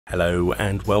Hello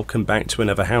and welcome back to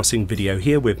another housing video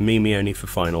here with me, Meoni, for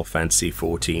Final Fantasy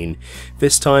XIV.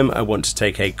 This time I want to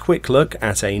take a quick look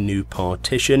at a new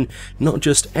partition, not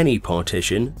just any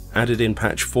partition, added in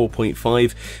patch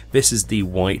 4.5, this is the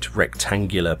white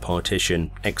rectangular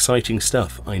partition. Exciting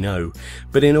stuff, I know,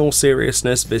 but in all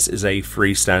seriousness this is a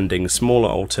freestanding smaller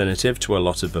alternative to a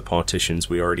lot of the partitions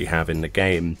we already have in the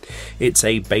game. It's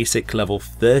a basic level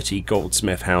 30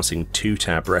 goldsmith housing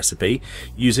 2-tab recipe,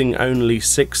 using only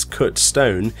 6 cut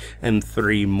stone and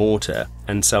 3 mortar,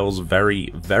 and sells very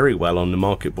well on the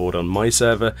market board on my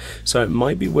server, so it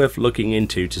might be worth looking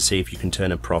into to see if you can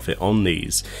turn a profit on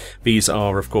these. These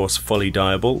are of course fully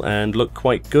dyeable and look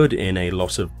quite good in a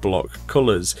lot of block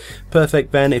colours.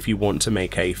 Perfect then if you want to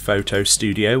make a photo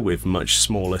studio with much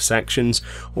smaller sections,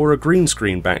 or a green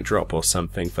screen backdrop or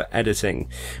something for editing.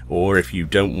 Or if you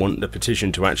don't want the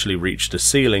partition to actually reach the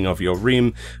ceiling of your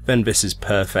room, then this is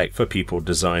perfect for people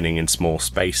designing in small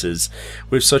spaces.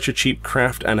 With such a cheap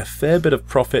craft and a fair bit of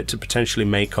profit to potentially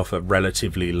make off a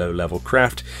relatively low level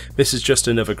craft, this is just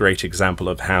another great example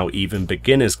of how even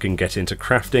beginners can get into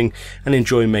crafting and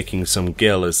enjoy making some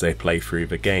gil as they play through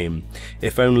the game.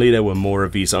 If only there were more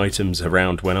of these items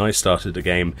around when I started the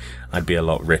game, I'd be a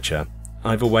lot richer.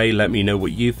 Either way, let me know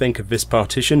what you think of this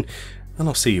partition, and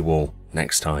I'll see you all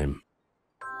next time.